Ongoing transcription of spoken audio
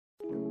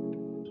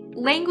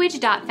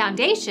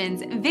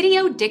Language.Foundation's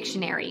Video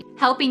Dictionary,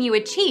 helping you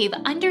achieve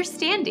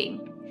understanding.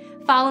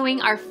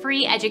 Following our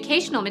free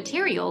educational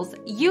materials,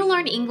 you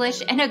learn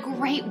English in a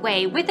great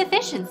way with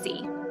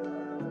efficiency.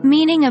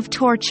 Meaning of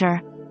torture.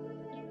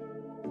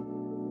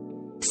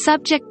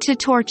 Subject to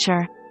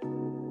torture.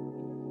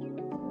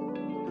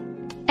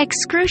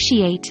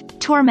 Excruciate,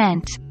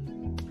 torment.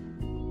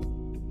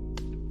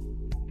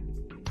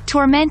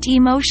 Torment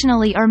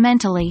emotionally or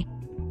mentally.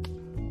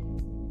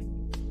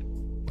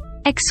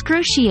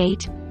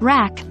 Excruciate,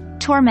 rack,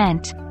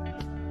 torment.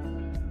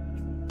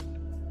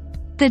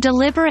 The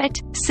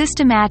deliberate,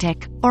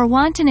 systematic, or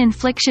wanton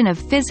infliction of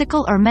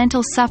physical or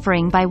mental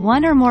suffering by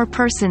one or more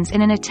persons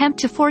in an attempt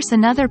to force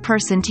another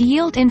person to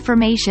yield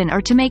information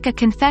or to make a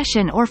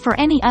confession or for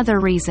any other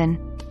reason.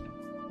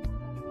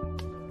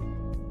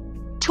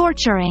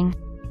 Torturing.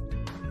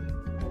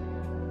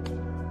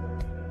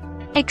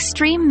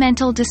 Extreme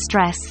mental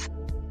distress.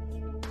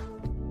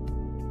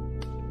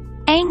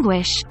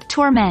 Anguish,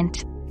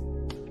 torment.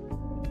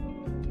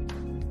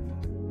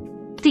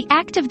 The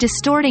act of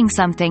distorting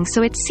something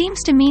so it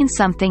seems to mean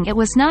something it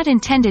was not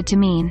intended to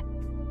mean.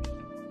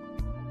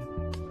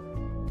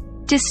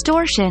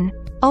 Distortion,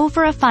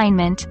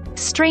 over-refinement,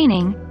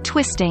 straining,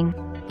 twisting.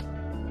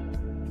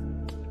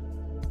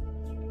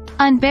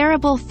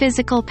 Unbearable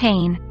physical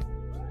pain.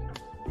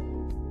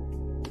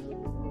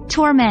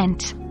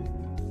 Torment.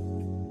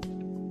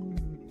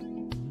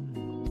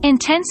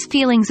 Intense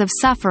feelings of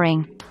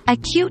suffering,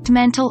 acute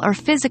mental or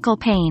physical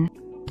pain.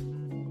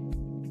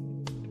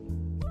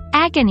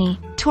 Agony,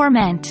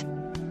 torment.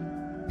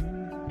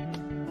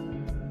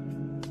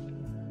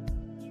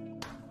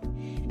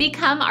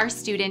 Become our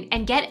student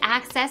and get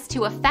access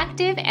to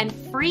effective and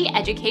free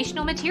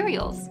educational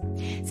materials.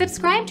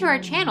 Subscribe to our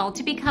channel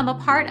to become a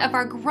part of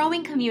our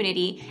growing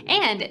community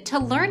and to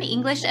learn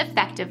English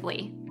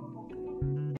effectively.